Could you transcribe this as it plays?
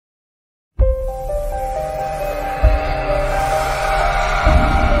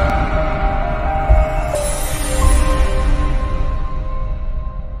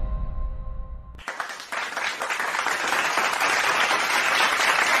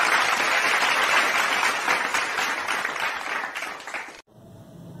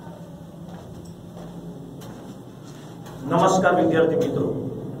નમસ્કાર વિદ્યાર્થી મિત્રો,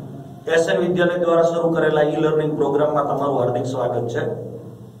 એસ.એન વિદ્યાલય દ્વારા શરૂ કરેલા ઈ-લર્નિંગ પ્રોગ્રામમાં તમારું હાર્દિક સ્વાગત છે।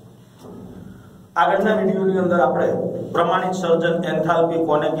 આગળના વિડિયોની અંદર આપણે પ્રમાણિત સર્જન એન્થાલ્પી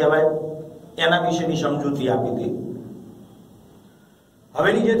કોને કહેવાય એના વિશેની સમજૂતી આપી હતી।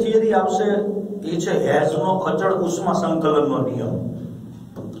 હવેની જે થિયરી આવશે એ છે હેઝનો અચળ ઉષ્મા સંકલનનો નિયમ।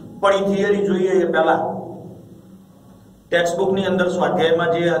 પણ એ થિયરી જોઈએ એ પહેલા ટેક્સ્ટ બુક ની અંદર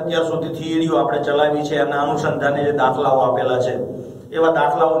સ્વાધ્યાયમાં જે અત્યાર સુધી થિયરીઓ આપણે ચલાવી છે એના અનુસંધાને જે દાખલાઓ આપેલા છે એવા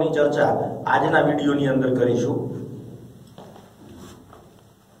દાખલાઓની ચર્ચા આજના વિડિયોની અંદર કરીશું।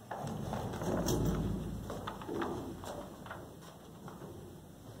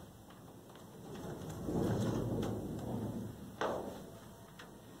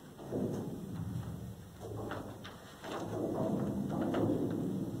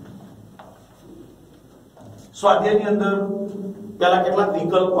 સ્વાધ્યાયની અંદર પહેલા કેટલાક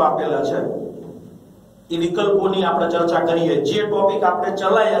વિકલ્પો આપેલા છે એ વિકલ્પોની આપણે ચર્ચા કરીએ। જે ટોપિક આપણે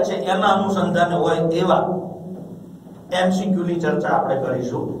ચલાયા છે એના અનુસંધાને હોય એવા એમસીક્યુ ની ચર્ચા આપણે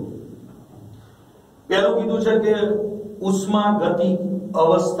કરીશું। પહેલું કીધું છે કે ઉષ્મા ગતિ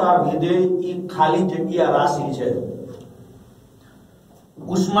અવસ્થા વિધેય એ ખાલી જગ્યા રાશિ છે।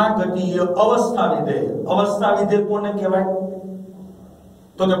 ઉષ્મા ગતિ અવસ્થા વિધેય કોને કહેવાય?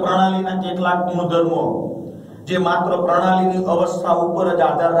 તો કે પ્રણાલીના કેટલાક ગુણધર્મો જે માત્ર પ્રણાલીની અવસ્થા ઉપર જ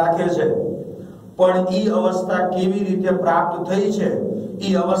આધાર રાખે છે, પણ ઈ અવસ્થા કેવી રીતે પ્રાપ્ત થઈ છે,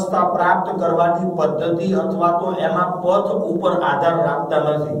 ઈ અવસ્થા પ્રાપ્ત કરવાની પદ્ધતિ અથવા તો એના પથ ઉપર આધાર રાખતા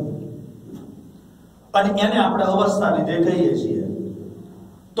નથી, અને એને આપણે અવસ્થા વિધેય કહીએ છીએ।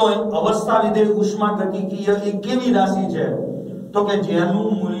 તો અવસ્થા વિધેય ઉષ્માગતિકીય એ કેવી રાશિ છે? તો કે જેનું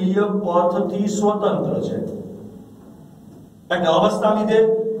મૂલ્ય પથથી સ્વતંત્ર છે। એટલે અવસ્થા વિધેય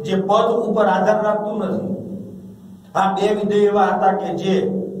જે પથ ઉપર આધાર રાખતું નથી। આ બે વિધેય એવા હતા કે જે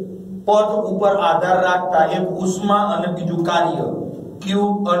પથ ઉપર આધાર રાખતા, એક ઉષ્મા અને બીજું કાર્ય Q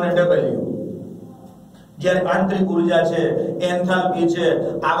અને W। જ્યારે આંતરિક ઉર્જા છે, એન્થાલ્પી છે,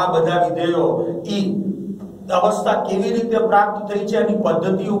 આવા બધા વિધેયો ઈ અવસ્થા કેવી રીતે પ્રાપ્ત થઈ છે એની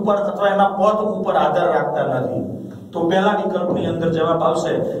પદ્ધતિ ઉપર અથવા એના પથ ઉપર આધાર રાખતા નથી। તો પહેલા વિકલ્પની અંદર જવાબ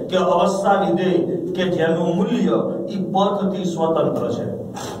આવશે કે અવસ્થા વિધેય કે જેનું મૂલ્ય ઈ પથથી સ્વતંત્ર છે।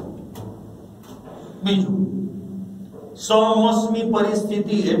 બીજું, સમોષ્મી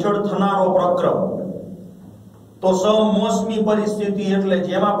પરિસ્થિતિ હેઠળ થનારો પ્રક્રમ। તો સમોષ્મી પરિસ્થિતિ એટલે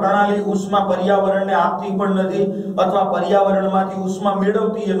જેમાં પ્રણાલી ઉષ્મા પર્યાવરણને આપતી પણ નથી અથવા પર્યાવરણમાંથી ઉષ્મા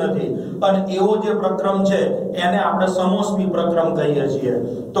મેળવતી નથી, અને એવો જે પ્રક્રમ છે એને આપણે સમોષ્મી પ્રક્રમ કહીએ છીએ।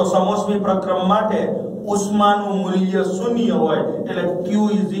 તો સમોષ્મી પ્રક્રમ માટે ઉષ્માનું મૂલ્ય શૂન્ય હોય એટલે Q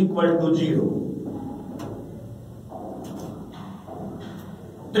 = 0।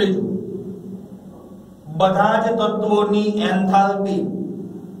 ત્રીજું, બધા જ તત્વોની એન્થાલ્પી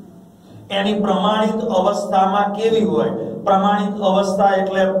એની પ્રમાણિત અવસ્થામાં કેવી હોય? પ્રમાણિત અવસ્થા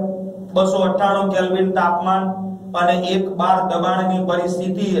એટલે 298 કેલ્વિન તાપમાન અને 1 બાર દબાણની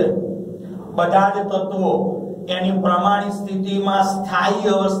પરિસ્થિતિએ બધા જ તત્વો એની પ્રમાણિત સ્થિતિમાં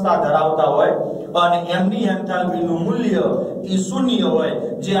સ્થાયી અવસ્થા ધરાવતા હોય અને એમની એન્થાલ્પીનું મૂલ્ય ઈ શૂન્ય હોય,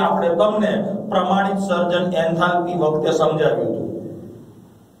 જે આપણે તમને પ્રમાણિત સર્જન એન્થાલ્પી વખતે સમજાવ્યું હતું।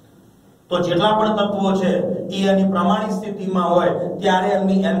 તો જેટલા પણ તત્વો છે એ એની પ્રમાણિત સ્થિતિમાં હોય ત્યારે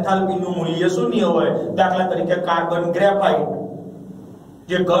એમની એન્થાલ્પીનું મૂલ્ય શૂન્ય હોય। દાખલા તરીકે કાર્બન ગ્રેફાઇટ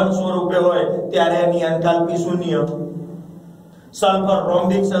જે ઘન સ્વરૂપે હોય ત્યારે એની એન્થાલ્પી શૂન્ય। સલ્ફર,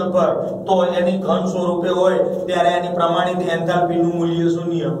 રોમ્બિક સલ્ફર તો એની ઘન સ્વરૂપે હોય ત્યારે એની પ્રમાણિત એન્થાલ્પીનું મૂલ્ય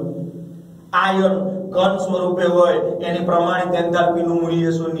શૂન્ય। આયર્ન ઘન સ્વરૂપે હોય એની પ્રમાણિત એન્થાલ્પીનું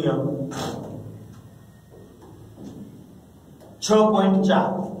મૂલ્ય શૂન્ય।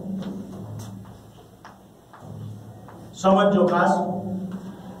 6.4 સમજો ખાસ,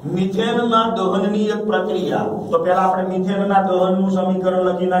 મિથેનના દહનની એક પ્રક્રિયા। તો પહેલા આપણે મિથેનના દહનનું સમીકરણ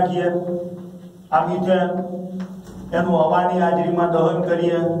લખી નાખીએ। આ મિથેન એનું હવાની હાજરીમાં દહન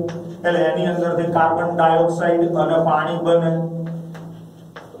કરીએ એટલે એની અંદરથી કાર્બન ડાયોક્સાઇડ અને પાણી બને।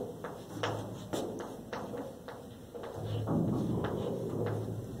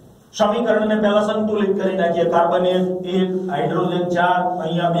 સમીકરણને પહેલા સંતુલિત કરી નાખીએ। કાર્બન 1, હાઇડ્રોજન 4,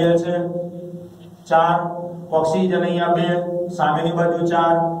 અહીંયા 2 છે 4, ઓક્સિજન અહીંયા 2, સામેની બાજુ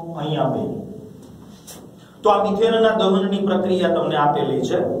 4, અહીંયા 2। તો આ મિથેનના દહનની પ્રક્રિયા તમને આપેલી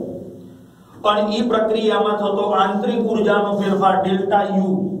છે, અને એ પ્રક્રિયામાં થતો આંતરિક ઉર્જાનો ફેરફાર ડેલ્ટા U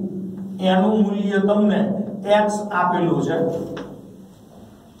એનું મૂલ્ય તમને x આપેલું છે।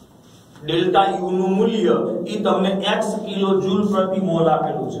 ડેલ્ટા U નું મૂલ્ય ઈ તમને x કિલોજૂલ પ્રતિ મોલ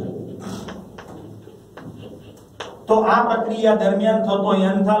આપેલું છે। તો આ પ્રક્રિયા દરમિયાન થતો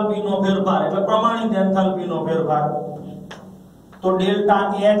એન્થાલ્પીનો ફેરફાર એટલે પ્રમાણિત એન્થાલ્પીનો ફેરફાર તો ડેલ્ટા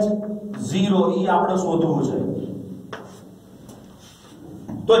H 0 ઈ આપણે શોધવું છે।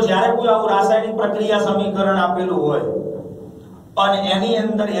 તો જ્યારે કોઈ આવું રાસાયણિક પ્રક્રિયા સમીકરણ આપેલું હોય અને એની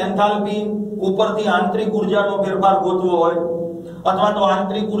અંદર એન્થાલ્પી ઉપરથી આંતરિક ઉર્જાનો ફેરફાર ગોતવો હોય અથવા તો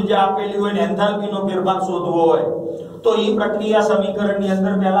આંતરિક ઉર્જા આપેલી હોય ને એન્થાલ્પીનો ફેરફાર શોધવો હોય તો એ પ્રક્રિયા સમીકરણની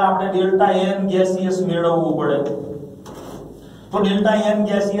અંદર પહેલા આપણે ડેલ્ટા એન ગેસિયસ મેળવવું પડે. તો ડેલ્ટા એન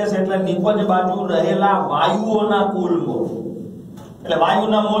ગેસિયસ એટલે નિપજ બાજુ રહેલા વાયુઓના કુલ મોલ, એટલે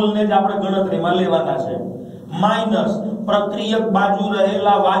વાયુના મોલને જ આપણે ગણતરીમાં લેવાના છે, માઈનસ પ્રક્રિયક બાજુ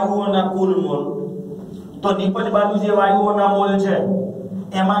રહેલા વાયુઓના કુલ મોલ. તો નિપજ બાજુ જે વાયુઓના મોલ છે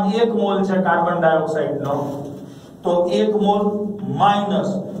એમાં 1 મોલ છે કાર્બન ડાયોક્સાઇડનો, તો 1 મોલ માઈનસ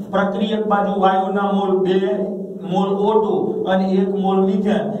પ્રક્રિયક બાજુ વાયુના મોલ 2 મોલ O2 અને 1 મોલ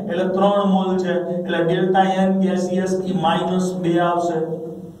મિથેન એટલે 3 મોલ છે, એટલે ડેલ્ટા એન ગેસિયસ ઈ -2 આવશે.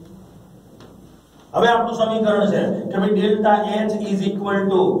 હવે આપણું સમીકરણ છે કે ભાઈ delta H is equal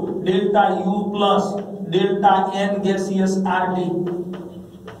to delta U plus delta N gaseous RT.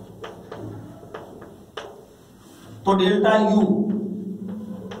 તો ડેલ્ટા U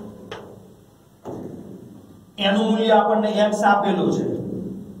એનું મૂલ્ય આપણને x આપેલું છે.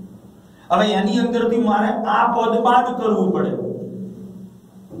 હવે એની અંદરથી મારે આ પદ બાદ કરવું પડે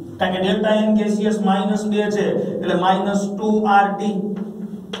કારણ કે ડેલ્ટા n ગેસિયસ -2 છે એટલે -2RT.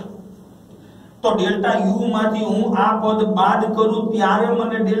 તો ડેલ્ટા U માંથી હું આ પદ બાદ કરું ત્યારે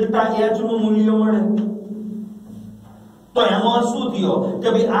મને ડેલ્ટા H નું મૂલ્ય મળે. તો એનો અર્થ શું થયો કે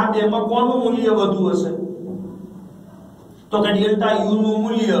ભાઈ આ બેમાં કોનું મૂલ્ય વધુ હશે? તો કે ડેલ્ટા U નું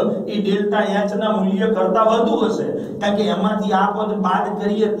મૂલ્ય એ ડેલ્ટા H ના મૂલ્ય કરતા વધુ હશે કારણ કે એમાંથી આ પદ બાદ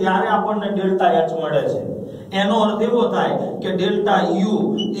કરીએ ત્યારે આપણને ડેલ્ટા H મળે છે. એનો અર્થ એવો થાય કે delta U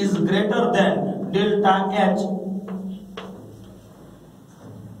is greater than delta H.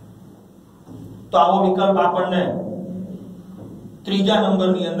 તો આવો વિકલ્પ આપણને ત્રીજા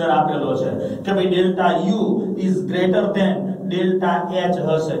નંબરની અંદર આપેલો છે કે ભાઈ delta U is greater than delta H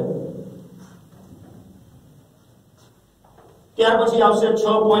હશે. ત્યાર પછી આવશે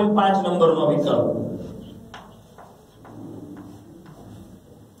 6.5 નંબરનો વિકલ્પ.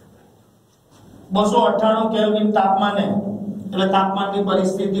 કેલ્વિન તાપમાને એટલે તાપમાનની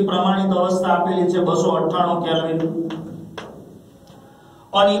પરિસ્થિતિ પ્રમાણિત અવસ્થા આપેલી છે 298 કેલ્વિન.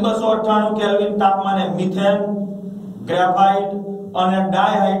 અને 298 કેલ્વિન તાપમાને મિથેન, ગ્રેફાઇટ અને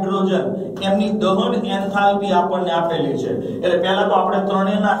ડાયહાઇડ્રોજન એમની દહન એન્થાલ્પી આપણને આપેલી છે. એટલે પહેલા તો આપણે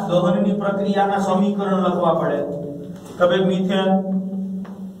ત્રણેયના દહનની પ્રક્રિયાના સમીકરણ લખવા પડે. હવે મિથેન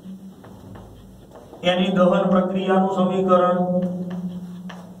એની દહન પ્રક્રિયાનું સમીકરણ,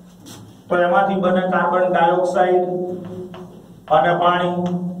 તો એમાંથી બને કાર્બન ડાયોક્સાઇડ અને પાણી.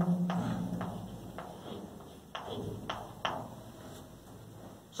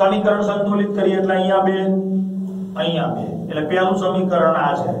 સમીકરણ સંતુલિત કરીએ એટલે અહીંયા 2 એટલે પહેલું સમીકરણ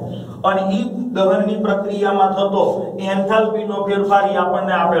આ છે. અને ઈ દહનની પ્રક્રિયામાં થતો એન્થાલ્પીનો ફેરફાર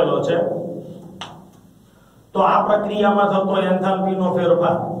આપણને આપેલો છે. તો આ પ્રક્રિયામાં થતો એન્થાલ્પીનો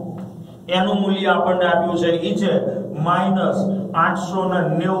ફેરફાર એનું મૂલ્ય આપણને આપ્યું છે ઈ છે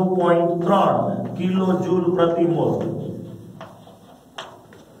 -890.3 કિલોજૂલ પ્રતિ મોલ.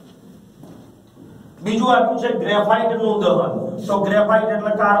 બીજું આપ્યું છે ગ્રેફાઇટ નું દહન. તો ગ્રેફાઇટ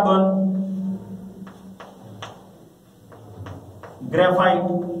એટલે કાર્બન, ગ્રેફાઇટ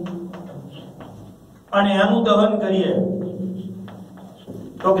અને એનું દહન કરીએ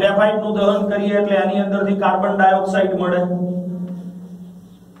તો ગ્રેફાઇટ નું દહન કરીએ એટલે એની અંદરથી કાર્બન ડાયોક્સાઇડ મળે.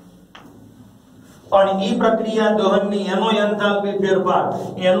 અને ઈ પ્રક્રિયા દહનની એનો એન્થાલ્પી ફેરફાર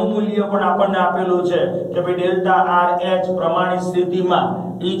એનું મૂલ્ય પણ આપણને આપેલું છે કે ભાઈ ડેલ્ટા RH પ્રમાણિત સ્થિતિમાં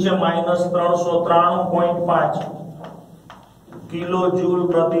ઈ છે -393.5 કિલોજૂલ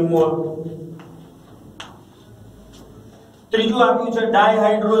પ્રતિ મોલ. ત્રીજું આપ્યું છે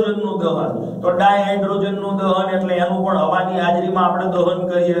ડાયહાઇડ્રોજન નું દહન. તો ડાયહાઇડ્રોજન નું દહન એટલે એનું પણ હવાની હાજરીમાં આપણે દહન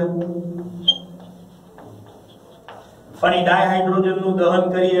કરીએ. અને ડાયહાઇડ્રોજન નું દહન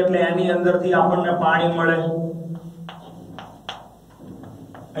કરીએ એટલે એની અંદરથી આપણને પાણી મળે.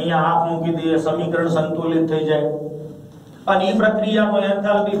 અહીંયા હાફ મૂકી દઈએ, સમીકરણ સંતુલિત થઈ જાય. અને એ પ્રક્રિયાનો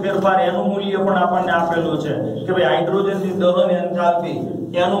એન્થાલ્પી ફેરફાર એનું મૂલ્ય પણ આપણને આપેલું છે કે ભાઈ હાઇડ્રોજન ની દહન એન્થાલ્પી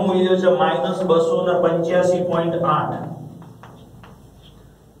એનું મૂલ્ય છે -285.8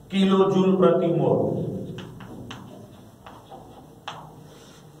 કિલોજૂલ પ્રતિ મોલ.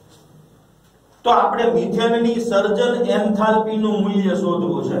 તો આપણે મિથેનની સર્જન એન્થાલ્પીનું મૂલ્ય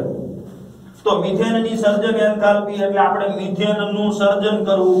શોધવું છે. તો મિથેનની સર્જન એન્થાલ્પી એટલે આપણે મિથેનનું સર્જન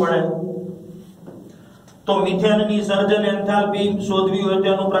કરવું પડે. તો મિથેનની સર્જન એન્થાલ્પી શોધવી હોય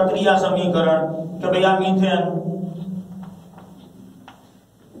તેનું પ્રક્રિયા સમીકરણ કે ભાઈ આ મિથેન,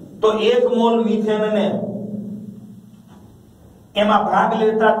 તો 1 મોલ મિથેનને એમાં ભાગ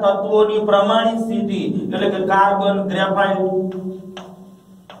લેતા તત્વોની પ્રમાણિત સ્થિતિ એટલે કે કાર્બન, ગ્રેફાઇટ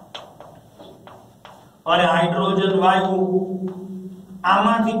અને હાઇડ્રોજન વાયુ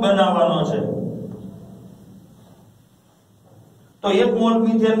આમાંથી બનાવવાનો છે. તો 1 મોલ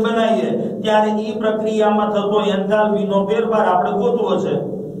મિથેન બનાવીએ ત્યારે ઈ પ્રક્રિયામાં થતો એન્થાલ્પીનો ફેરફાર આપણે ગોતવો છે.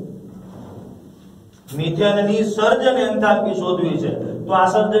 મિથેનની સર્જન એન્થાલ્પી શોધવી છે. તો આ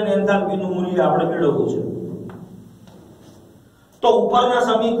સર્જન એન્થાલ્પીનું મૂલ્ય આપણે મેળવવું છે. તો ઉપરના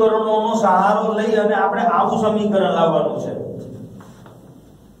સમીકરણોનો સહારો લઈ અને આપણે આવું સમીકરણ લાવવાનું છે.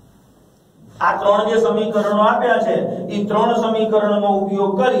 આ 3 જે સમીકરણો આપ્યા છે એ 3 સમીકરણનો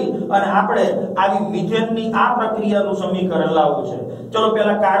ઉપયોગ કરી અને આપણે આવી મિથેનની આ પ્રક્રિયાનું સમીકરણ લાવવું છે. ચલો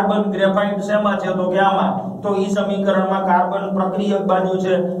પહેલા કાર્બન ગ્રેફાઇટ શેમાં છે તો કે આમાં. તો ઈ સમીકરણમાં કાર્બન પ્રક્રિયક બાજુ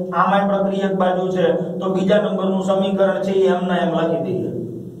છે, આમાંય પ્રક્રિયક બાજુ છે. તો બીજા નંબરનું સમીકરણ છે એ એમના એમ લખી દઈએ.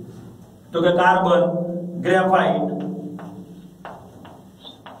 તો કે કાર્બન ગ્રેફાઇટ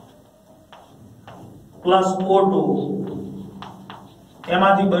પ્લસ O2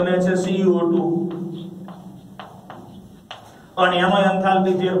 એમાંથી બને છે CO2 અને એનો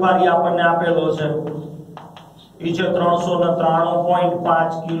એન્થાલ્પી ફેરફાર આપણને આપેલો છે ઈ છે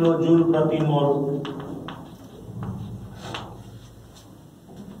 393.5 કિલો જૂલ પ્રતિ મોલ.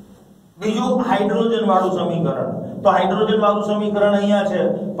 બીજું હાઇડ્રોજન વાળું સમીકરણ. તો હાઇડ્રોજન વાળું સમીકરણ અહીંયા છે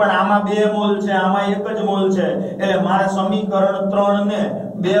પણ આમાં 2 મોલ છે, આમાં 1 જ મોલ છે. એટલે મારે સમીકરણ 3 ને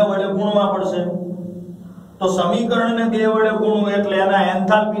 2 વડે ગુણવા પડશે. તો સમીકરણને 2 વડે ગુણવું એટલે એના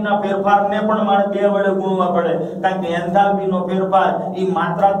એન્થાલ્પીના ફેરફારને પણ મારે 2 વડે ગુણવા પડે કારણ કે એન્થાલ્પીનો ફેરફાર એ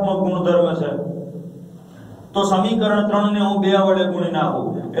માત્રાત્મક ગુણધર્મ છે. તો સમીકરણ 3 ને હું 2 વડે ગુણી નાખું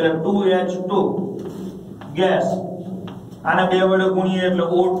એટલે 2H2 ગેસ, આને 2 વડે ગુણીએ એટલે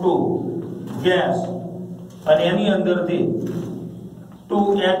O2 ગેસ અને એની અંદરથી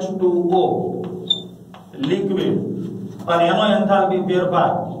 2H2O લિક્વિડ અને એનો એન્થાલ્પી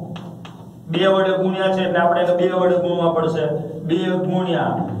ફેરફાર 2 વડે ગુણ્યા છે એટલે આપણે 2 વડે ગુણવા પડશે. 2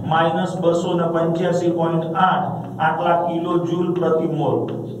 ગુણ્યા -285.8 આટલા કિલો જૂલ પ્રતિ મોલ.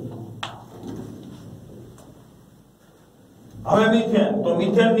 હવે મિથેન. તો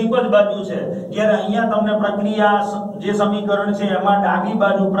મિથેન નીપજ બાજુ છે. જ્યારે અહીંયા તમને પ્રક્રિયા જે સમીકરણ છે એમાં ડાબી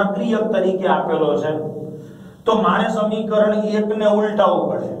બાજુ પ્રક્રિયક તરીકે આપેલો છે. તો મારે સમીકરણ 1 ને ઉલટાવવું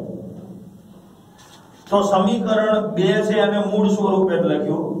પડે. તો સમીકરણ 2 છે અને મૂળ સ્વરૂપે જ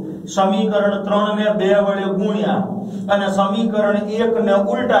લખ્યું. સમીકરણ 3 ને 2 વડે ગુણ્યા અને સમીકરણ 1 ને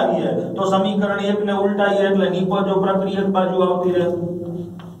ઉલટાવીએ તો સમીકરણ 1 ને ઉલટાવીએ એટલે નીપજો પ્રક્રિયક બાજુ આવતી રહે.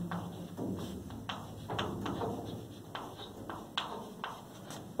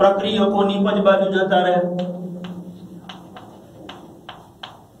 પ્રક્રિયકો નીપજ બાજુ જતા રહે.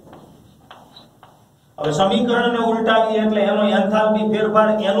 હવે સમીકરણને ઉલટાવીએ એટલે એનો એન્થાલ્પી ફેરફાર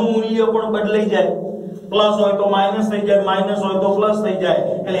એનું મૂલ્ય પણ બદલાઈ જાય. પ્લસ હોય તો માઈનસ થઈ જાય, માઈનસ હોય તો પ્લસ થઈ જાય.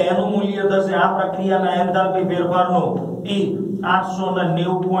 એટલે એનું મૂલ્ય થશે આ પ્રક્રિયાના એન્થાલ્પી ફેરફારનું E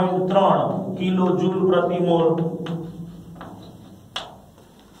 890.3 કિલો જૂલ પ્રતિ મોલ.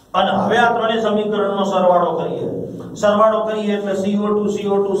 અને હવે આ ત્રણેય સમીકરણનો સરવાળો કરીએ. સરવાળો કરીએ એટલે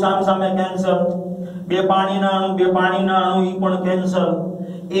CO2 સામ-સામે કેન્સલ. 2 પાણીના અણુ ઈ પણ કેન્સલ.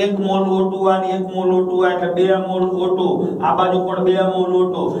 1 મોલ O2 અને 1 મોલ O2 એટલે 2 મોલ O2. આ બાજુ પણ 2 મોલ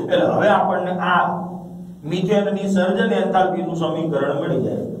O2. એટલે હવે આપણને આ મિથેનની સર્જન એન્થાલ્પીનું સમીકરણ મળી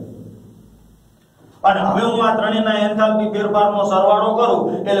જાય. અને હવે હું આ ત્રણેયના એન્થાલ્પી ફેરફારનો સરવાળો કરું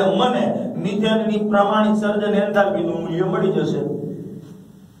એટલે મને મિથેનની પ્રમાણિત સર્જન એન્થાલ્પીનું મૂલ્ય મળી જશે.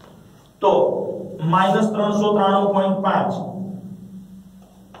 તો -393.5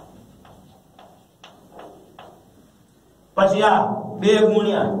 પછી આ 2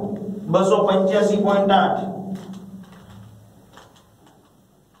 ગુણ્યા 285.8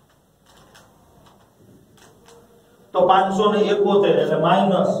 તો 571 એટલે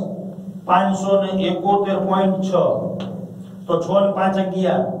 -571.6 તો 6 ને 5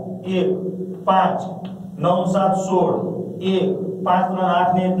 11 1 5 9 7 16 1 5 3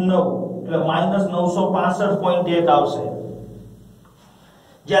 8 ને 9 એટલે -965.1 આવશે.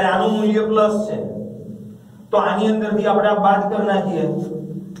 જ્યારે આનું મૂલ્ય પ્લસ છે તો આની અંદરથી આપણે આ બાદ કરી નાખીએ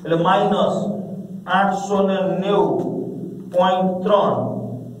એટલે -890.3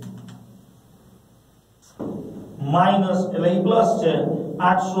 માઈનસ એટલે ઈ પ્લસ છે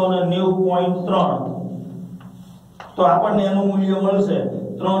 890.3 તો આપણને એનું મૂલ્ય મળશે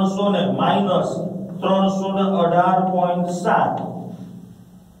 318.7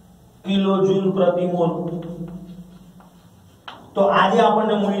 કિલો જૂલ પ્રતિ મોલ. તો આજે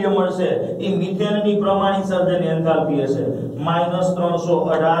આપણને મૂલ્ય મળશે એ મિથેનની પ્રમાણિત સર્જન એન્થાલ્પી હશે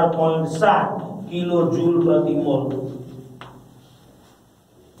 -318.7 કિલો જૂલ પ્રતિ મોલ.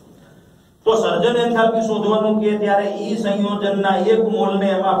 તો સર્જન એન્થાલ્પી શોધવાનું કે ત્યારે ઈ સંયોજનના 1 મોલને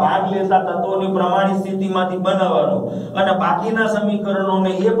એમાં ભાગ લેતા તત્વોની પ્રમાણિત સ્થિતિમાંથી બનાવવાનું અને બાકીના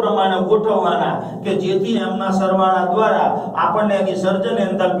સમીકરણોને એ પ્રમાણે ગોઠવવાના કે જેથી એમના સરવાળા દ્વારા આપણને એની સર્જન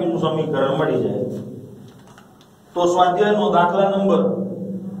એન્થાલ્પીનું સમીકરણ મળી જાય. તો સ્વાધ્યાયનો દાખલા નંબર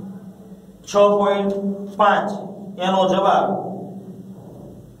 6.5 એનો જવાબ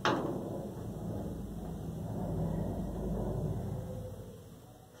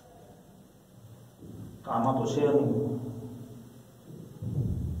આમાં તો છે નહીં.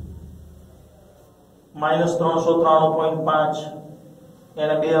 -393.5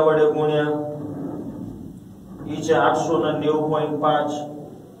 એને 2 વડે ગુણ્યા ઈ છે 890.5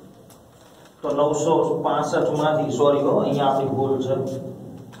 તો 965 માંથી સોરી અહીંયા આપણી ભૂલ છે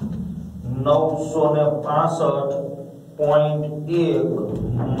 965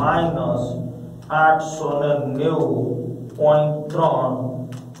 -890.3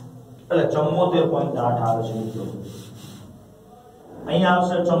 એટલે 74.8 આવે છે મિત્રો. અહીંયા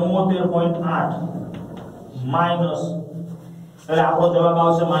આવશે 74.8 માઈનસ એટલે આપણો જવાબ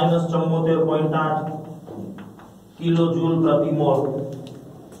આવશે -74.8 કિલો જૂલ પ્રતિ મોલ.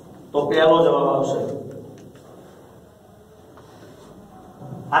 તો પહેલો જવાબ આવશે.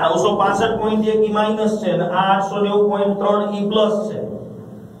 આ 965.1 ઈ માઈનસ છે અને આ 890.3 ઈ પ્લસ છે.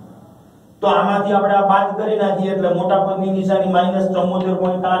 તો આમાંથી આપણે આ બાદ કરી નાખીએ એટલે મોટા પદની નિશાની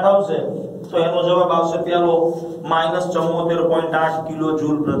 -74.8 આવશે. તો એનો જવાબ આવશે પહેલો -74.8 કિલો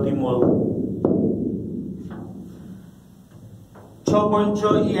જૂલ પ્રતિ મોલ.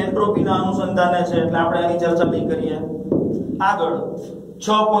 6.6 ઈ એન્ટ્રોપીના અનુસંધાને છે એટલે આપણે આની ચર્ચા નહીં કરીએ. આગળ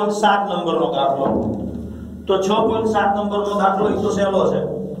 6.7 નંબરનો દાખલો. તો 6.7 નંબરનો દાખલો એ તો સહેલો છે.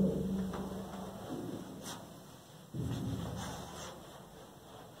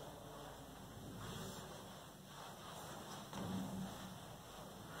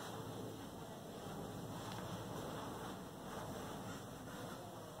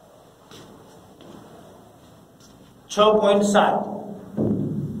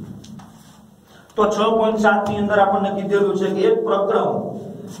 તો 6.7 ની અંદર આપણને કીધેલું છે કે એક પ્રક્રમ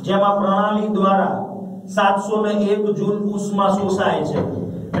જેમાં પ્રણાલી દ્વારા 701 જૂલ ઉષ્મા શોષાય છે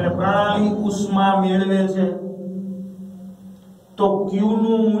એટલે પ્રણાલી ઉષ્મા મેળવે છે તો Q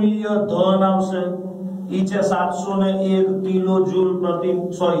નું મૂલ્ય ધન આવશે. ઈ છે 701 કિલો જૂલ પ્રતિ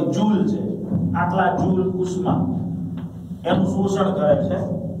જૂલ છે. આટલા જૂલ ઉષ્મા એનું શોષણ કરે છે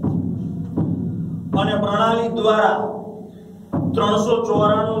અને પ્રણાલી દ્વારા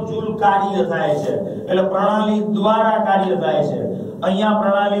 394 જૂલ કાર્ય થાય છે એટલે પ્રણાલી દ્વારા કાર્ય થાય છે. અહીંયા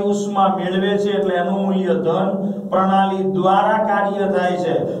પ્રણાલી ઉષ્મા મેળવે છે એટલે એનું મૂલ્ય ધન. પ્રણાલી દ્વારા કાર્ય થાય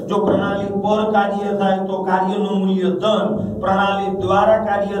છે. જો પ્રણાલી પર કાર્ય થાય તો કાર્યનું મૂલ્ય ધન. પ્રણાલી દ્વારા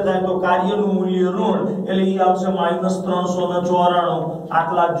કાર્ય થાય તો કાર્યનું મૂલ્ય ઋણ એટલે ઈ આવશે -394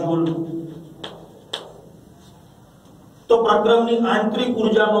 આટલા જૂલ. તો પ્રક્રમની આંતરિક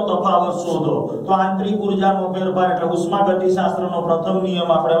ઉર્જાનો તફાવત શોધો. તો આંતરિક ઉર્જાનો ફેરફાર એટલે ઉષ્માગતિશાસ્ત્રનો પ્રથમ નિયમ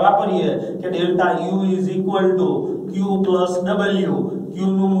આપણે વાપરીએ કે delta U = Q + W. Q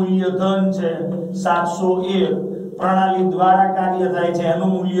નું મૂલ્ય ધન છે 701. પ્રણાલી દ્વારા કાર્ય થાય છે એનું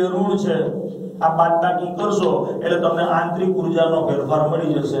મૂલ્ય ઋણ છે. આ બાદબાકી કરશો એટલે તમને આંતરિક ઉર્જાનો ફેરફાર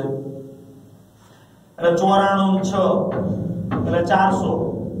મળી જશે. એટલે 94 એટલે 400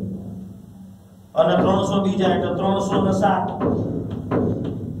 અને 300 બીજા એટલે 307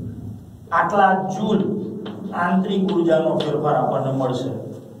 આટલા જૂલ આંતરિક ઉર્જાનો ફેરફાર આપણને મળશે.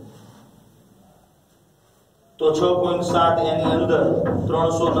 તો 6.7 એની અંદર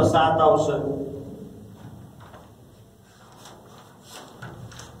 307 આવશે.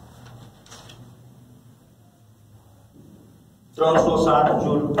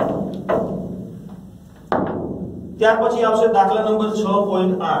 જૂલ. ત્યાર પછી આવશે દાખલા નંબર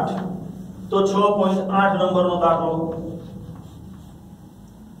 6.8. તો 6.8 નંબરનો દાખલો.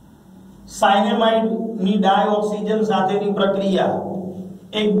 સાયનેમાઇડ ની ડાયઓક્સિજન સાથેની પ્રક્રિયા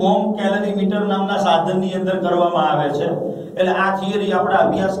એક બોમ્બ કેલરીમીટર નામના સાધનની અંદર કરવામાં આવે છે. એટલે આ થિયરી આપણા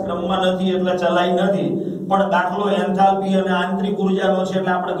અભ્યાસક્રમમાં નથી એટલે ચલાઈ નથી, પણ દાખલો એન્થાલ્પી અને આંતરિક ઉર્જાનો છે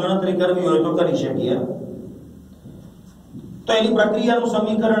એટલે આપણે ગણતરી કરવી હોય તો કરી શકીએ. તો એની પ્રક્રિયાનું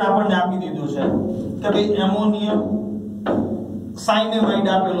સમીકરણ આપણને આપી દીધું છે કે ભાઈ એમોનિયમ સાયનેમાઇડ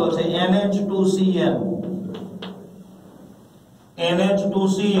આપેલો છે NH2CN.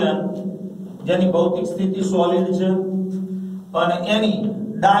 NH2CN જેની ભૌતિક સ્થિતિ સોલિડ છે અને એની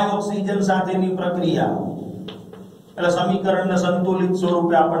ડાયઓક્સિજન સાથેની પ્રક્રિયા એટલે સમીકરણને સંતુલિત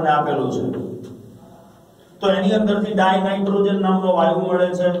સ્વરૂપે આપણને આપેલું છે. તો એની અંદરથી ડાયનાઇટ્રોજન નામનો વાયુ મળે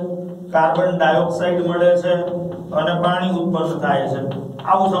છે, કાર્બન ડાયોક્સાઇડ મળે છે અને પાણી ઉત્પન્ન થાય છે.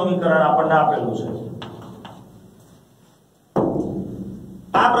 આવું સમીકરણ આપણને આપેલું છે.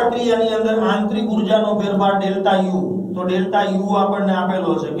 આ પ્રક્રિયાની અંદર આંતરિક ઊર્જાનો ફેરફાર ડેલ્ટા યુ, તો ડેલ્ટા યુ આપણને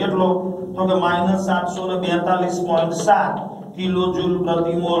આપેલો છે કેટલો, તો કે -742.7 કિલોજૂલ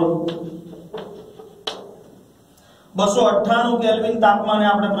પ્રતિ મોલ. 298 કેલ્વિન તાપમાને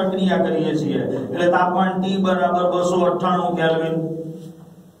આપણે પ્રક્રિયા કરીએ છીએ, એટલે તાપમાન T બરાબર 298 કેલ્વિન.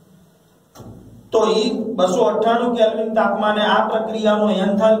 તો ઈ 298 કેલ્વિન તાપમાને આ પ્રક્રિયાનો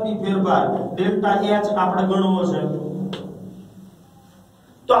એન્થાલ્પી ફેરફાર ડેલ્ટા H આપણે ગણવો છે.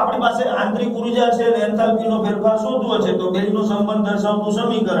 તો આપણી પાસે આંતરિક ઊર્જા છે અને એન્થાલ્પીનો ફેરફાર શોધવો છે, તો બેનો સંબંધ દર્શાવતું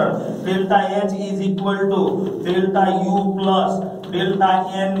સમીકરણ delta H delta U delta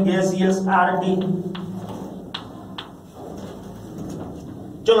N gaseous RT.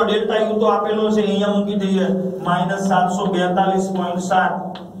 ચલો ડેલ્ટા U તો આપેલો છે, અહીંયા મૂકી દઈએ -742.7.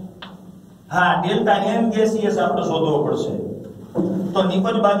 હા, ડેલ્ટા N ગેસિયસ આપણે શોધવો પડશે. તો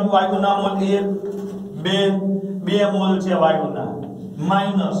નિપજ બાજુ વાયુના મોલ 1 2 મોલ છે વાયુના,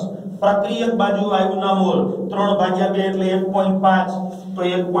 માઈનસ પ્રક્રિયક બાજુ વાયુના મોલ 3/2 એટલે 1.5, તો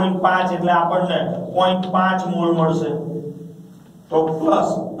 1.5 એટલે આપણને 0.5 મોલ મળશે. તો પ્લસ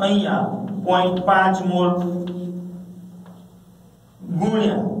અહીંયા 0.5 મોલ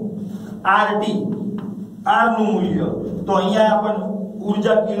ગુણ્યા RT, R નું મૂલ્ય, તો અહીંયા આપણને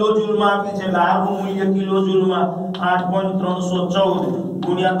ઊર્જા કિલોજૂલમાં આપી છે, એટલે R નું મૂલ્ય કિલોજૂલમાં 8.314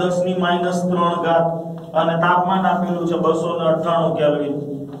 ગુણ્યા 10⁻³ ઘાત, અને તાપમાન આપેલું છે 298 કેલ્વિન.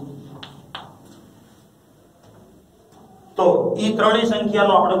 તો ઈ ત્રણેય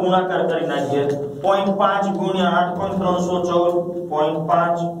સંખ્યાનો આપણે ગુણાકાર કરી નાખીએ. 0.5 ગુણ્યા 8.314,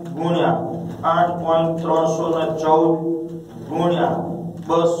 0.5 ગુણ્યા 8.314 ગુણ્યા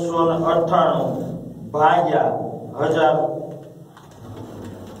 298 ભાગ્યા 1000,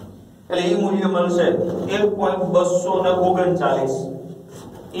 એટલે ઈ મૂલ્ય મળશે 1.239.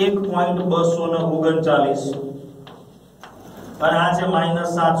 1.239 અને આ છે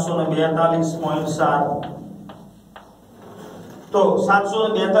 -742.7. તો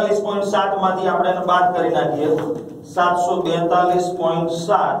 742.7 માંથી આપણે એને બાદ કરી નાખીએ.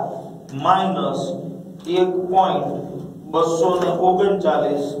 742.7 માઈનસ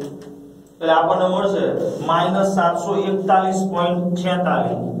 1.239 એટલે આપણને મળશે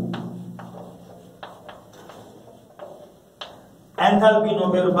 -741.46. એન્થાલ્પી નો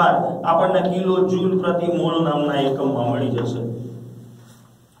ફેરફાર આપણને કિલો જૂલ પ્રતિ મોલ નામના એકમમાં મળી જશે.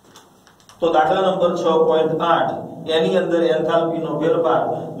 તો દાખલા નંબર 6.8 એની અંદર એન્થાલ્પી નો ફેરફાર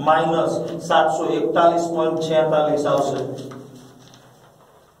 -741.46 આવશે.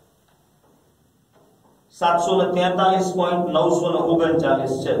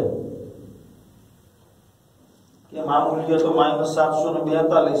 743.939 છે, કેમ આ મૂલ્ય તો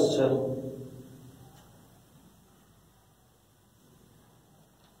 -742 છે.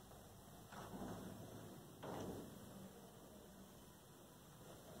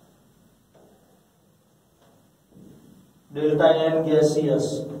 ડેલ્ટા N ગેસિયસ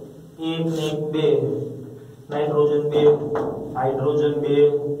 1 ને 2, નાઇટ્રોજન 2, હાઇડ્રોજન 2,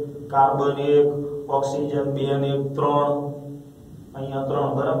 કાર્બન 1, ઓક્સિજન 2 અને 1 3, અહીંયા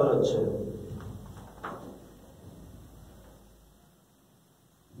 3 બરાબર જ છે.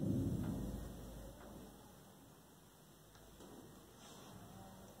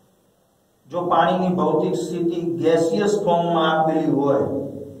 જો પાણીની ભૌતિક સ્થિતિ ગેસિયસ ફોર્મમાં આપેલી હોય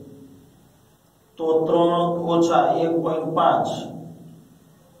તો 3 ઓછા 1.5,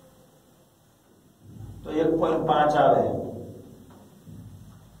 તો 1.5 આવે.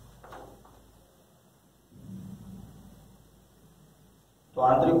 તો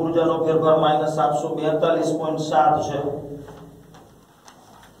આંતરિક ઊર્જાનો ફેરફાર -742.7 છે.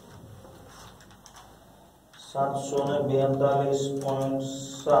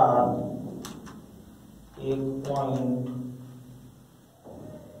 742.7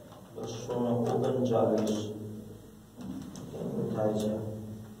 1.239 થાય છે.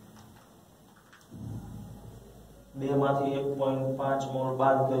 2 માંથી 1.5 મોલ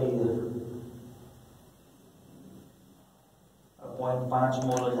બાદ કરીએ, 0.5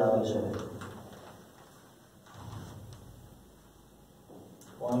 મોલ જ આવે છે.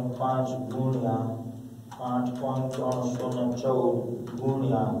 0.5 ગુણ્યા 8.314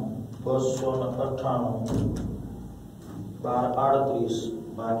 ગુણ્યા 298 1238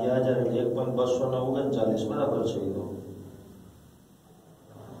 ભાગ્યા 1000 એટલે 1.239 બરાબર છે.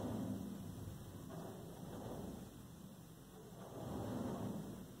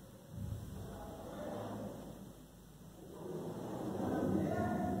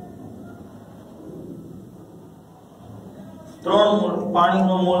 તો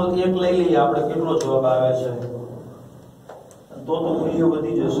પાણીનો મોલ 1 લઈ લઈએ આપણે, કેટલો જવાબ આવે છે? તો મૂલ્ય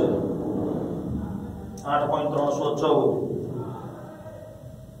વધી જશે 8.314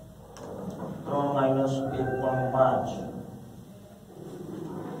 માઇનસ 1.5.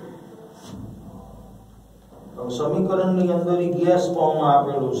 તો સમીકરણની અંદર ગેસ ફોર્મમાં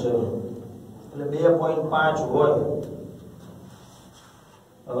આપેલું છે એટલે 2.5 હોય.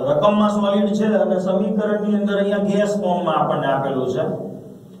 રકમમાં સોલિડ છે અને સમીકરણની અંદર અહીંયા ગેસ ફોર્મમાં આપણને આપેલું છે.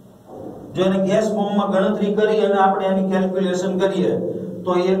 જો એને ગેસ ફોર્મમાં ગણતરી કરી અને આપણે એની કેલ્ક્યુલેશન કરીએ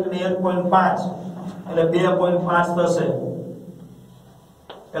તો 1 ને 1.5 એટલે 2.5 થશે.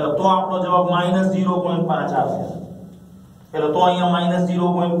 એટલે તો આપણો જવાબ -0.5 આવે. એટલે તો અહીંયા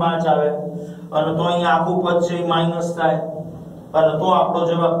 -0.5 આવે અને તો અહીંયા આખું પદ છે એ માઈનસ થાય અને તો આપણો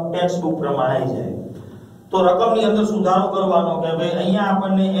જવાબ ટેક્સ્ટ બુક પ્રમાણે આવી જાય. તો રકમની અંદર સુધારો કરવાનો કે ભાઈ અહીંયા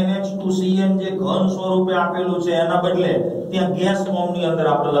આપણને NH2CN જે ઘન સ્વરૂપે આપેલું છે એના બદલે ત્યાં ગેસ ફોર્મની અંદર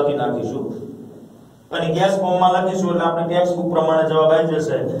આપણે લખી નાખીશું અને ગેસ ફોર્મમાં લખીશું એટલે આપણે ટેક્સ્ટ બુક પ્રમાણે જવાબ આવી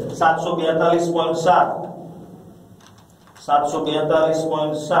જશે 742.7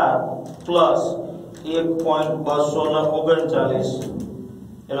 પ્લસ 1.239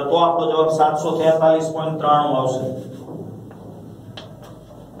 એટલે તો આપણો જવાબ 743.93 આવશે.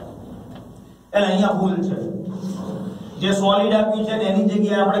 એટલે અહીંયા ભૂલ છે. જે સોલિડ આપ્યું છે એની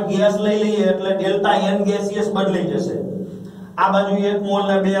જગ્યાએ આપણે ગેસ લઈ લઈએ એટલે ડેલ્ટા n ગેસિયસ બદલાઈ જશે. આ બાજુ 1 મોલ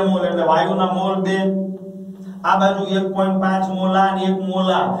ને 2 મોલ એટલે વાયુના મોલ 2, આ બાજુ 1.5 મોલા અને 1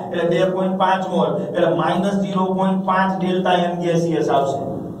 મોલા એટલે 2.5 મોલ એટલે -0.5 ડેલ્ટા n ગેસિયસ આવશે.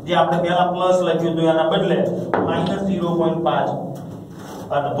 જે આપણે પહેલા પ્લસ લખ્યું હતું એના બદલે -0.5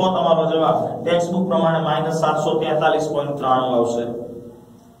 અને તો તમારો જવાબ ટેક્સ્ટ બુક પ્રમાણે -743.93 આવશે.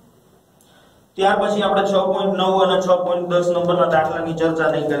 ત્યાર પછી આપણે 6.9 અને 6.10 નંબરના દાખલાની ચર્ચા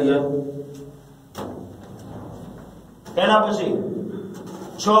નહીં કરીએ. એના પછી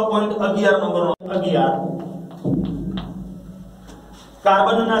 6.11 નંબરનો 11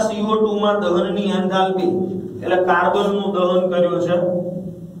 કાર્બનના CO2 માં દહનની એન્થાલ્પી એટલે કાર્બનનું દહન કર્યું છે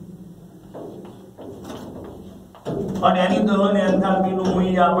અને એની દહન એન્થાલ્પીનું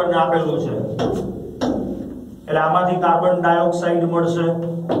મૂલ્ય આપણને આપેલું છે. એટલે આમાંથી કાર્બન ડાયોક્સાઇડ મળશે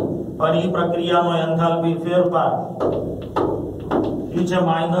અને એ પ્રક્રિયાનો એન્થાલ્પી ફેરફાર એ છે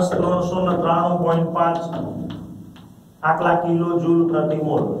 -393.5 આટલા કિલો જૂલ પ્રતિ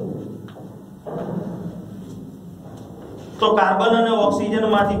મોલ. તો કાર્બન અને ઓક્સિજન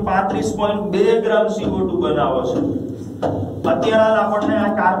માંથી 35.2 ગ્રામ CO2 બનાવો છે. અત્યારે આપણને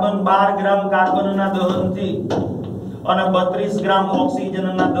આ કાર્બન 12 ગ્રામ કાર્બનના દહનથી અને 32 ગ્રામ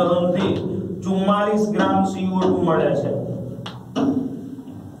ઓક્સિજનના દહનથી 44 ગ્રામ CO2 મળે છે.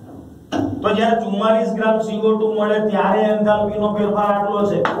 તો જ્યારે 44 ગ્રામ CO2 મળે ત્યારે એન્થાલ્પીનો ફેરફાર આટલો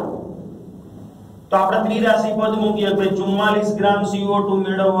છે. તો આપણે ત્રિરાશી પદ મૂકીએ કે 44 ગ્રામ CO2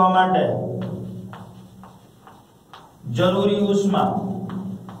 મેળવવા માટે જરૂરી ઉષ્મા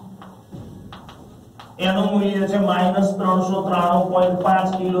એનું મૂલ્ય છે -393.5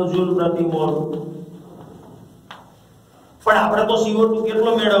 કિલોજૂલ પ્રતિ મોલ. પણ આપણે તો CO2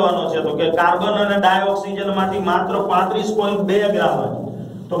 કેટલો મેળવવાનો છે તો કે કાર્બન અને ડાયોક્સિજન માંથી માત્ર 35.2 ગ્રામ જ.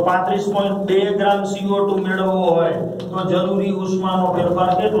 તો 35.2 ગ્રામ CO2 મેળવવો હોય તો જરૂરી ઉષ્માનો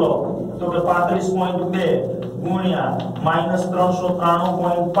ફેરફાર કેટલો તો કે 35.2 ગુણ્યા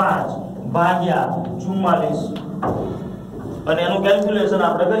 -393.5 ભાગ્યા 44 અને એનું કેલ્ક્યુલેશન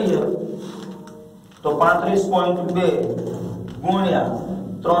આપણે કરીએ તો 35.2 ગુણ્યા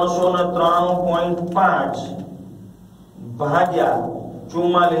 393.5 ભાગ્યા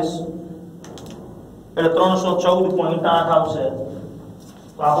 44 એટલે 314.8 આવશે.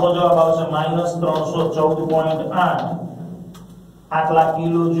 તો આપણો જવાબ આવશે -314.8 આટલા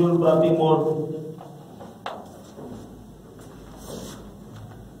કિલોજૂલ પ્રતિ મોલ.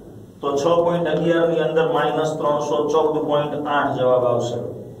 તો 6.11 ની અંદર -314.8 જવાબ આવશે.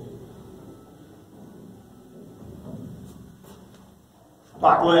 તો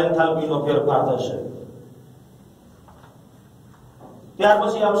આટલો એન્થાલ્પીનો ફેરફાર થશે. ત્યાર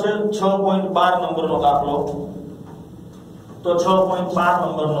પછી આવશે 6.12 નંબરનો દાખલો. તો 6.12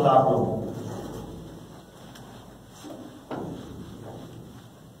 નંબરનો દાખલો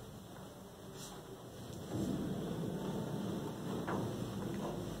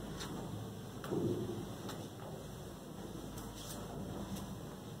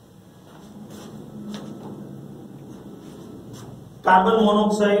carbon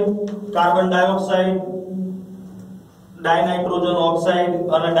monoxide, carbon dioxide, ડાયનાઇટ્રોજન oxide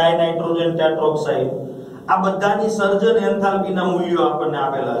અને ડાયનાઇટ્રોજન ટેટ્રોક્સાઇડ આ બધાની સર્જન એન્થાલ્પીના મૂલ્યો આપણને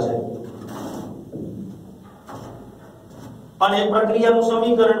આપેલા છે અને એક પ્રક્રિયાનું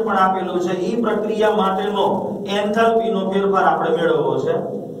સમીકરણ પણ આપેલું છે. ઈ પ્રક્રિયા માટેનો એન્થાલ્પીનો ફેરફાર આપણે મેળવવો છે.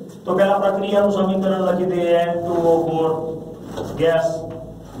 તો પહેલા પ્રક્રિયાનું સમીકરણ લખી દઈએ N2O4 gas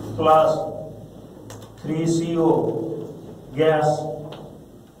plus 3CO gas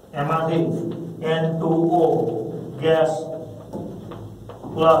એમાંથી N2O gas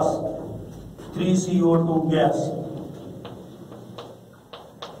plus 3CO2 gas.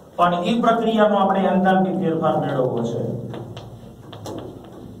 પણ એ પ્રક્રિયાનો આપણે એન્થાલ્પી ફેરફાર મેળવવો છે.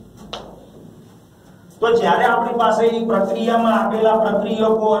 તો જ્યારે આપણી પાસે એ પ્રક્રિયામાં આપેલા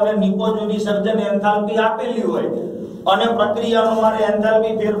પ્રક્રિયકો અને નિપજોની સર્જન એન્થાલ્પી આપેલી હોય અને પ્રક્રિયાનો મારે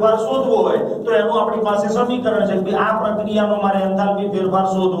એન્થાલ્પી ફેરફાર શોધવો હોય તો એનું આપણી પાસે સમીકરણ છે કે આ પ્રક્રિયાનો મારે એન્થાલ્પી ફેરફાર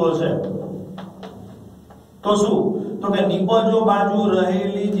શોધવો છે. તો શું? તો કે નિપજો બાજુ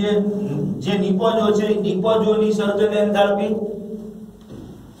રહેલી જે નિપજો છે નિપજોની સર્જન એન્થાલ્પી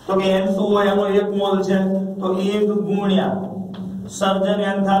તો કે N2O એનો 1 મોલ છે તો 1 ગુણ્યા સર્જન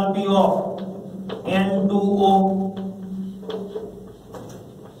enthalpy of N2O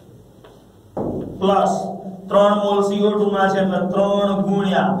plus 3 mall CO2 ના છે એટલે 3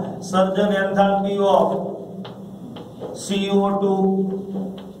 ગુણ્યા સર્જન એન્થાલ્પી ઓફ CO2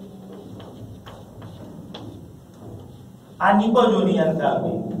 આ નિપજોની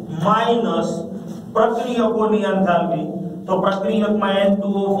એન્થાલ્પી માઈનસ પ્રક્રિયકોની એન્થાલ્પી. તો પ્રક્રિયકમાં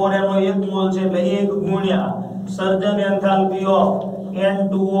N2O4 એનો 1 મોલ છે એટલે 1 ગુણ્યા સર્જન enthalpy of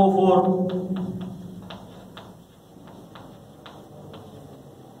N2O4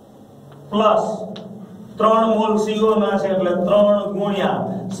 plus 3 mall CO ના છે એટલે 3 ગુણ્યા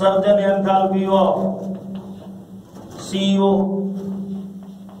સર્જન એન્થાલ્પી ઓફ CO.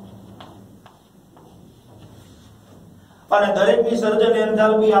 અને દરેકની સર્જન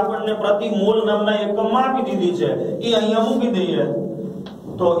એન્થાલ્પી આપણને પ્રતિ મોલ નામના એકમમાં આપી દીધી છે એ અહીંયા મૂકી દઈએ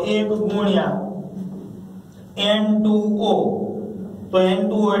તો 1 ગુણ્યા N2O તો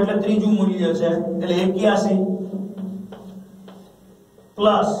N2O એટલે ત્રીજું મૂલ્ય છે એટલે 81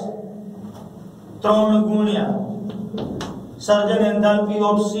 પ્લસ 3 ગુણ્યા સર્જન એન્થાલ્પી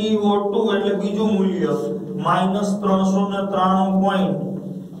ઓફ CO2 એટલે બીજું મૂલ્ય -393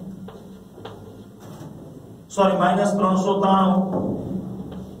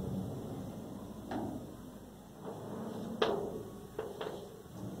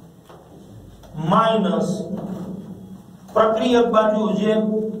 માઈનસ પ્રક્રિયક બાજુ જે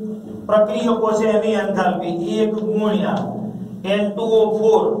પ્રક્રિયકો છે એની એન્થાલ્પી 1 ગુણ્યા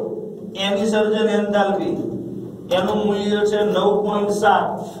N2O4 એની સર્જન એન્થાલ્પી એનું મૂલ્ય છે 9.7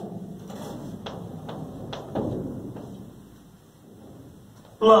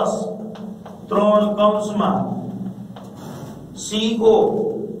 પ્લસ 3 કૌંસમાં CO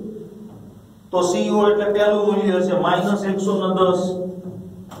તો CO એટલે પહેલું મૂલ્ય છે -110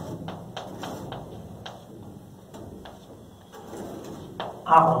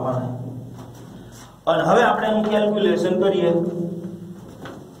 આ પ્રમાણે. અને હવે આપણે એનું કેલ્ક્યુલેશન કરીએ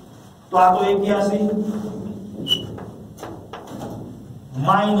તો આ તો 81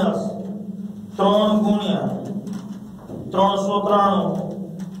 માઈનસ 3 ગુણ્યા 393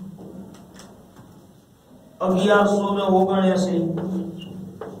 1179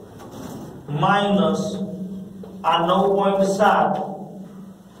 માઈનસ આ 9.7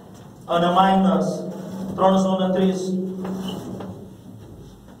 અને માઈનસ 330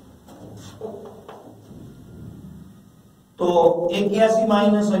 તો 81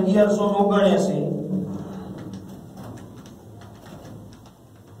 માઈનસ 1179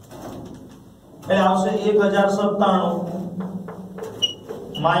 એટલે આવશે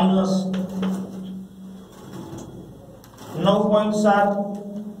 1097 માઈનસ 9.7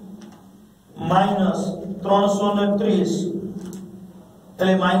 માઈનસ 330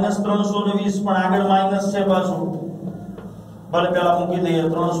 એટલે -320 પણ આગળ માઈનસ છે પાછું ભલે પેલા મૂકી દઈએ 320.3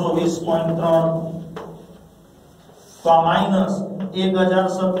 તો આ માઈનસ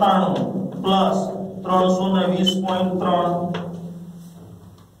 1097 પ્લસ 320.3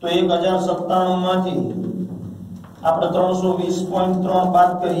 તો 1097 માંથી આપણે 320.3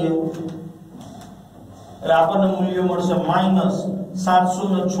 બાદ કરીએ એટલે આપણને મૂલ્ય મળશે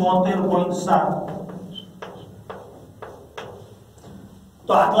 -776.7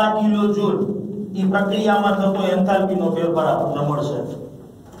 તો આટલા કિલો જૂલ એ પ્રક્રિયામાં થતો એન્થાલ્પીનો ફેરફાર આપણને મળશે.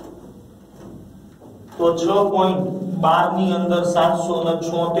 તો 6.12 ની અંદર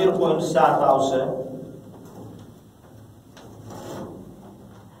 776.7 આવશે.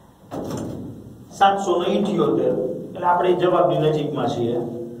 એટલે આપણે જવાબની નજીકમાં છીએ.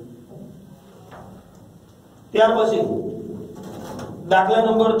 ત્યાર પછી દાખલા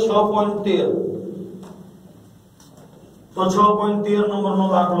નંબર 6.13 તો 6.13 નંબરનો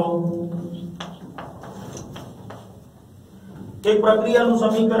દાખલો એક પ્રક્રિયાનું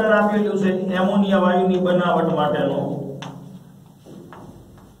સમીકરણ આપેલું છે એમોનિયા વાયુની બનાવટ માટેનું.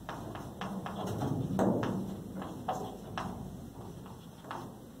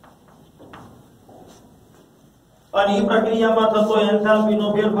 અને ઈ પ્રક્રિયામાં થતો એન્થાલ્પીનો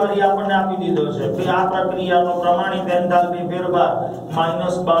ફેરફાર ઈ આપણને આપી દીધો છે કે આ પ્રક્રિયાનો પ્રમાણિત એન્થાલ્પી ફેરફાર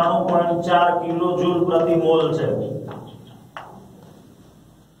 -92.4 કિલોજૂલ પ્રતિ મોલ છે.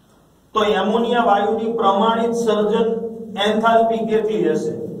 તો એમોનિયા વાયુની પ્રમાણિત સર્જન એન્થાલ્પી કેટલી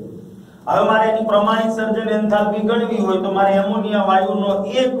હશે? હવે મારે એની પ્રમાણિત સર્જન એન્થાલ્પી ગણવી હોય તો મારે એમોનિયા વાયુનો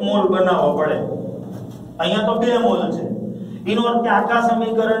 1 મોલ બનાવવો પડે. અહીંયા તો 2 મોલ છે. એનો અર્થ કે આખા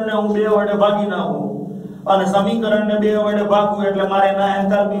સમીકરણને હું 2 વડે ભાગી નાખું અને સમીકરણને 2 વડે ભાગવું એટલે મારે એના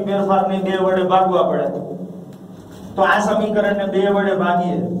એન્થાલ્પી ફેરફારને 2 વડે ભાગવા પડે. તો આ સમીકરણને 2 વડે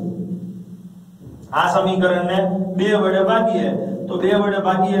ભાગીએ, આ સમીકરણને 2 વડે ભાગીએ તો 2 વડે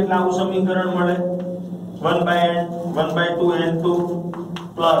ભાગીએ એટલે આવું સમીકરણ મળે 1/2n2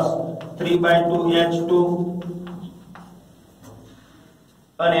 પ્લસ 3/2h2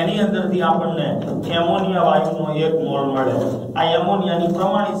 અને એની અંદરથી આપણને એમોનિયા વાયુનો 1 મોલ મળે. આ એમોનિયાની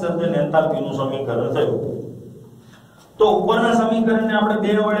પ્રમાણિત સર્જન એન્થાલ્પીનું સમીકરણ થયું. તો ઉપરના સમીકરણને આપણે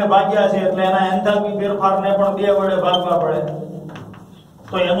 2 વડે ભાગ્યા છે એટલે એના એન્થાલ્પી ફેરફારને પણ 2 વડે ભાગવા પડે.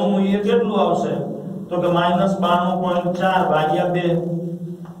 તો એનું મૂલ્ય કેટલું આવશે? તો કે -92.4 ભાગ્યા 2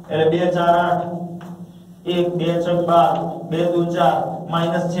 એટલે 2 4 8 1 2 6 12 2 2 4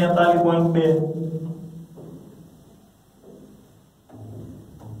 -46.2.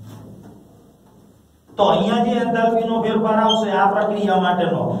 તો અહીંયા જે એન્થાલ્પીનો ફેરફાર આવશે આ પ્રક્રિયા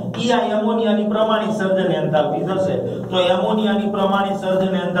માટેનો ઈ આ એમોનિયાની પ્રમાણિત સર્જન એન્થાલ્પી થશે. તો એમોનિયાની પ્રમાણિત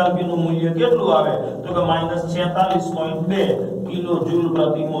સર્જન એન્થાલ્પીનું મૂલ્ય કેટલું આવે? તો કે -46.2 કિલોજૂલ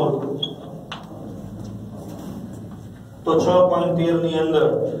પ્રતિ મોલ. તો 6.13 ની અંદર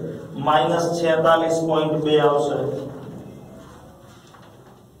 -46.2 આવશે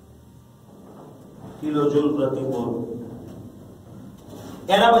કિલોજૂલ પ્રતિ મોલ.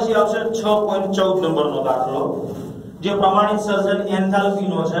 એના પછી આવશે 6.14 નંબરનો દાખલો જે પ્રમાણિત સર્જન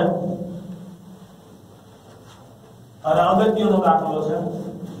એન્થાલ્પીનો છે અને અગત્યનો દાખલો છે.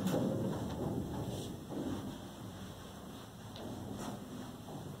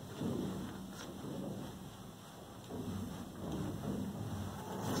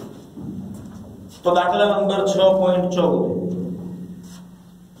 તો દાખલા નંબર 6.14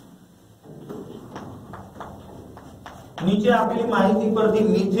 નીચે આપેલી માહિતી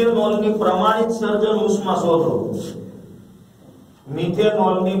પરથી મિથેનોલની પ્રમાણિત સર્જન ઉષ્મા શોધો.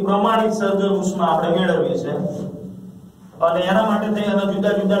 મિથેનોલની પ્રમાણિત સર્જન ઉષ્મા આપણે મેળવવી છે અને એના માટે અહીંયા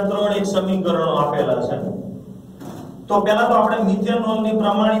જુદા જુદા 3 એક સમીકરણો આપેલા છે. તો પહેલા તો આપણે મિથેનોલની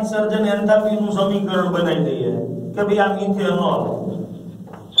પ્રમાણિત સર્જન એન્થાલ્પીનું સમીકરણ બનાવી દઈએ કે ભાઈ આ મિથેનોલ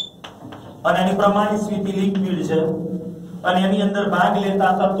અને એની પ્રમાણિત સ્થિતિ લિક્વિડ છે અને એની અંદર ભાગ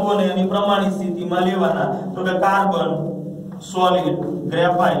લેતા તત્વોને એની પ્રમાણિત સ્થિતિમાં લેવાના. તો કે carbon, solid,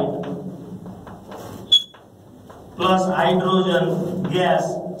 graphite plus hydrogen gas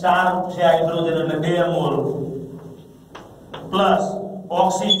 4 છે હાઇડ્રોજન એટલે 2 મોલ પ્લસ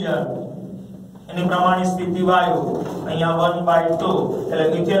ઓક્સિજન એની પ્રમાણિત સ્થિતિ વાયુ અહીંયા 1/2 એટલે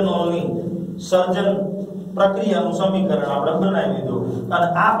મિથેનોલની સર્જન પ્રક્રિયાનું સમીકરણ આપણે બનાવી દીધું અને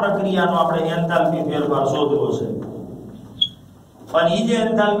આ પ્રક્રિયાનો આપણે એન્થાલ્પી ફેરફાર શોધવો છે. અને ઈ જે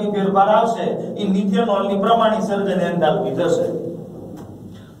એન્થાલ્પી ફેરફાર આવશે ઈ મિથેનોલની પ્રમાણિત સર્જન એન્થાલ્પી થશે.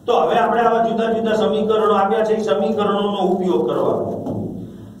 તો હવે આપણે આવા જુદા જુદા સમીકરણો આપ્યા છે એ સમીકરણોનો ઉપયોગ કરવાનો.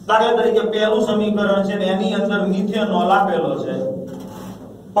 દાખલા તરીકે પહેલું સમીકરણ છે ને એની અંદર મિથેનોલ આપેલો છે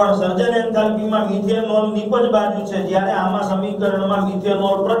પણ સર્જન એન્થાલ્પીમાં મિથેનોલ નિપજ બાજુ છે જ્યારે આમાં સમીકરણમાં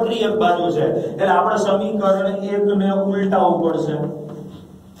મિથેનોલ પ્રક્રિયક બાજુ છે એટલે આપણે સમીકરણ 1 ને ઉલટાવવું પડશે.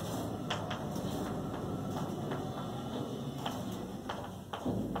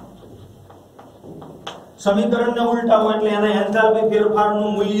 સમીકરણને ઉલટાવો એટલે એના એન્થાલ્પી ફેરફારનું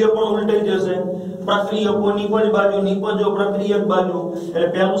મૂલ્ય પણ ઉલટાઈ જશે. પ્રક્રિયકો નિપજ બાજુ, નિપજો પ્રક્રિયક બાજુ એટલે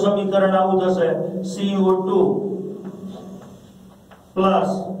પહેલું સમીકરણ આવું થશે CO2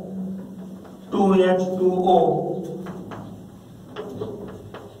 પ્લસ 2H2O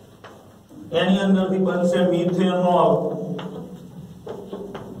એની અંદરથી બનશે મિથેનોલ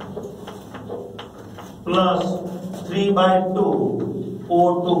પ્લસ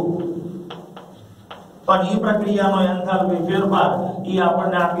 3/2O2 પણ ઈ પ્રક્રિયાનો એન્થાલ્પી ફેરફાર ઈ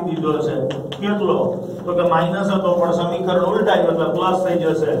આપણને આપી દીધો છે કેટલો? તો કે માઈનસ હતો પણ સમીકરણ ઉલટાયું એટલે પ્લસ થઈ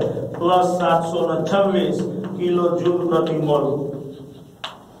જશે પ્લસ 726 કિલોજૂલ પ્રતિ મોલ.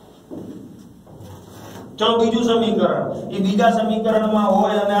 ચલો બીજું સમીકરણ એ બીજા સમીકરણમાં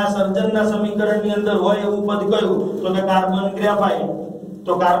હોય અને આ સર્જનના સમીકરણની અંદર હોય એવું પદ કયું? તો કે કાર્બન ગ્રેફાઇટ.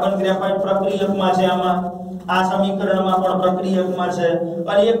 તો કાર્બન ગ્રેફાઇટ પ્રક્રિયકમાં છે આમાં, આ સમીકરણમાં પણ પ્રક્રિયકમાં છે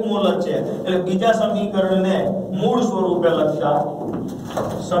અને 1 મોલ જ છે એટલે બીજા સમીકરણને મૂળ સ્વરૂપે લખતા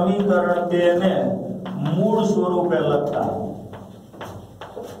સમીકરણ 2 ને મૂળ સ્વરૂપે લખતા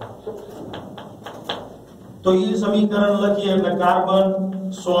તો એ સમીકરણ લખીએ એટલે carbon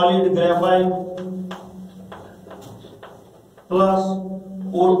solid graphite plus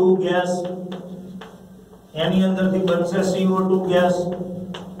O2 gas એની અંદરથી બનશે CO2 ગેસ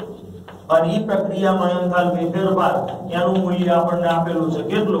અને એ પ્રક્રિયામાં એન્થાલ્પી ફેરફાર એનું મૂલ્ય આપણને આપેલું છે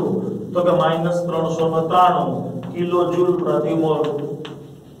કેટલું તો કે -393 કિલોજૂલ પ્રતિ મોલ.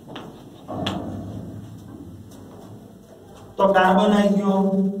 તો કાર્બન આવી ગયો,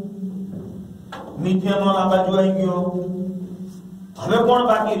 મિથેનોલ આ બાજુ આવી ગયો. હવે કોણ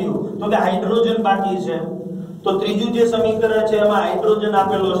બાકી રહ્યું તો કે હાઇડ્રોજન બાકી છે. તો ત્રીજું જે સમીકરણ છે એમાં હાઇડ્રોજન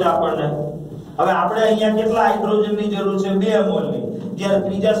આપેલો છે આપણને. હવે આપણે અહીંયા કેટલા હાઇડ્રોજનની જરૂર છે 2 મોલની, જ્યારે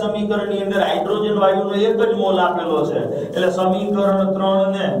ત્રીજા સમીકરણની અંદર હાઇડ્રોજન વાયુનો 1 જ મોલ આપેલો છે. એટલે સમીકરણ 3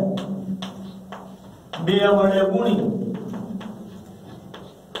 ને 2 વડે ગુણી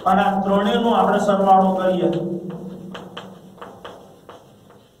અને આ ત્રણેયનો આપણે સરવાળો કરીએ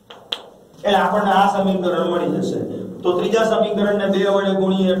એટલે આપણને આ સમીકરણ મળી જશે. તો ત્રીજા સમીકરણને 2 વડે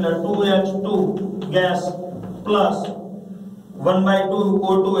ગુણીએ એટલે 2H2 ગેસ પ્લસ 1/2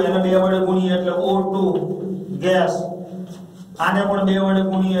 O2 એને 2 વડે ગુણીએ એટલે O2 ગેસ. આને પણ 2 વડે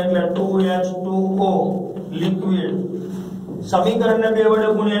ગુણીએ એટલે 2H2O લિક્વિડ. સમીકરણને 2 વડે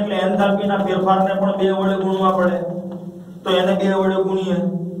ગુણીએ એટલે એન્થાલ્પીના ફેરફારને પણ 2 વડે ગુણવા પડે. તો એને 2 વડે ગુણીએ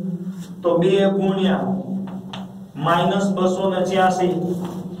તો 2 ગુણ્યા -286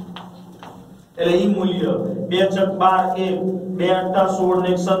 એટલે ઈ મૂલ્ય 2 × 12 1 2 × 8 16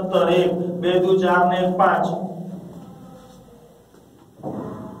 1 17 1 2 4 5.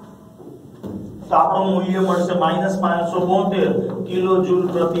 તો આપણું મૂલ્ય મળશે -572 કિલોજૂલ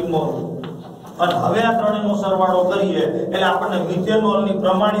પ્રતિ મોલ. અને હવે આ ત્રણેયનો સરવાળો કરીએ એટલે આપણને મિથેનોલની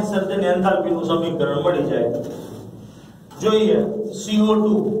પ્રમાણિત સર્જન એન્થાલ્પીનું સમીકરણ મળી જાય. જોઈએ CO2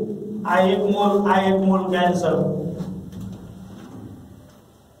 આ 1 મોલ કેન્સલ.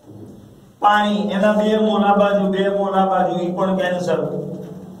 પાણી એના 2 મોલ આ બાજુ 2 મોલ આ બાજુ ઈ પણ કેન્સલ.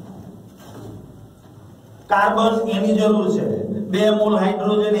 કાર્બન એની જરૂર છે, 2 મોલ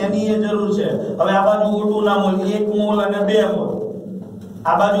હાઇડ્રોજન એની એ જરૂર છે. હવે આ બાજુ O2 ના મોલ 1 મોલ અને 2 મોલ.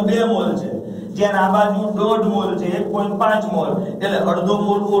 આ બાજુ 2 મોલ છે, જ્યારે આ બાજુ 1.5 મોલ છે 1.5 મોલ એટલે અડધો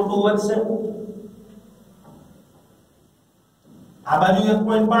મોલ O2 વધશે. આ બાજુ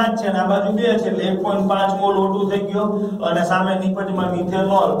 1.5 છે અને આ બાજુ 2 છે એટલે 1.5 મોલ O2 થઈ ગયો. અને સામે નિપજમાં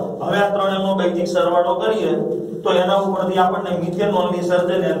મિથેનોલ. હવે આ ત્રણેયનો બેઝિક સરવાળો કરીએ તો એના ઉપરથી આપણને મિથેનોલની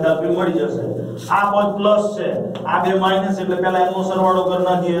સર્જન એન્થાલ્પી મળી જશે. આ પદ પ્લસ છે, આ બે માઈનસ એટલે પહેલા એનો સરવાળો કરી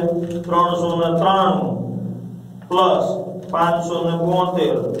નાખીએ. 393 પ્લસ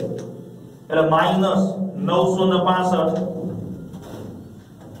 572 એટલે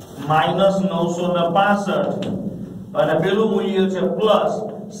 -965 અને પેલું મૂલ્ય છે પ્લસ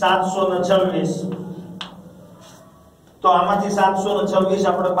 726. તો આમાંથી 726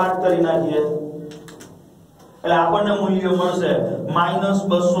 આપણે બાદ કરી નાખીએ એટલે આપણને મૂલ્ય મળશે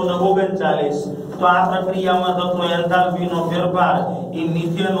 -239. તો આ પ્રક્રિયામાં થતો એન્થાલ્પીનો ફેરફાર એ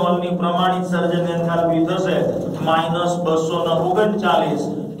મિથેનોલની પ્રમાણિત સર્જન એન્થાલ્પી થશે -239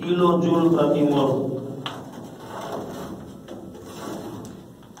 કિલોજૂલ પ્રતિ મોલ.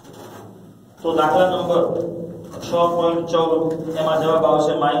 તો દાખલા નંબર 6.14 એમાં જવાબ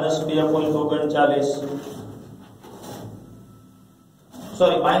આવશે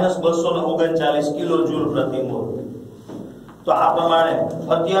 -239 કિલોજૂલ પ્રતિ મોલ. તો આ પ્રમાણે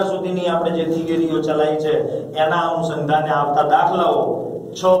અત્યાર સુધીની આપણે જે થિયરીઓ ચલાવી છે એના અનુસંધાને આવતા દાખલાઓ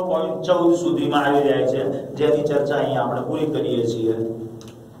 6.14 સુધીમાં આવી જાય છે, જેની ચર્ચા અહીંયા આપણે પૂરી કરીએ છીએ.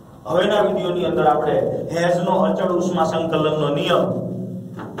 હવેના વિડિયોની અંદર આપણે હેઝનો અચળ ઉષ્મા સંકલનનો નિયમ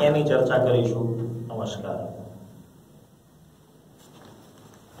એની ચર્ચા કરીશું. નમસ્કાર.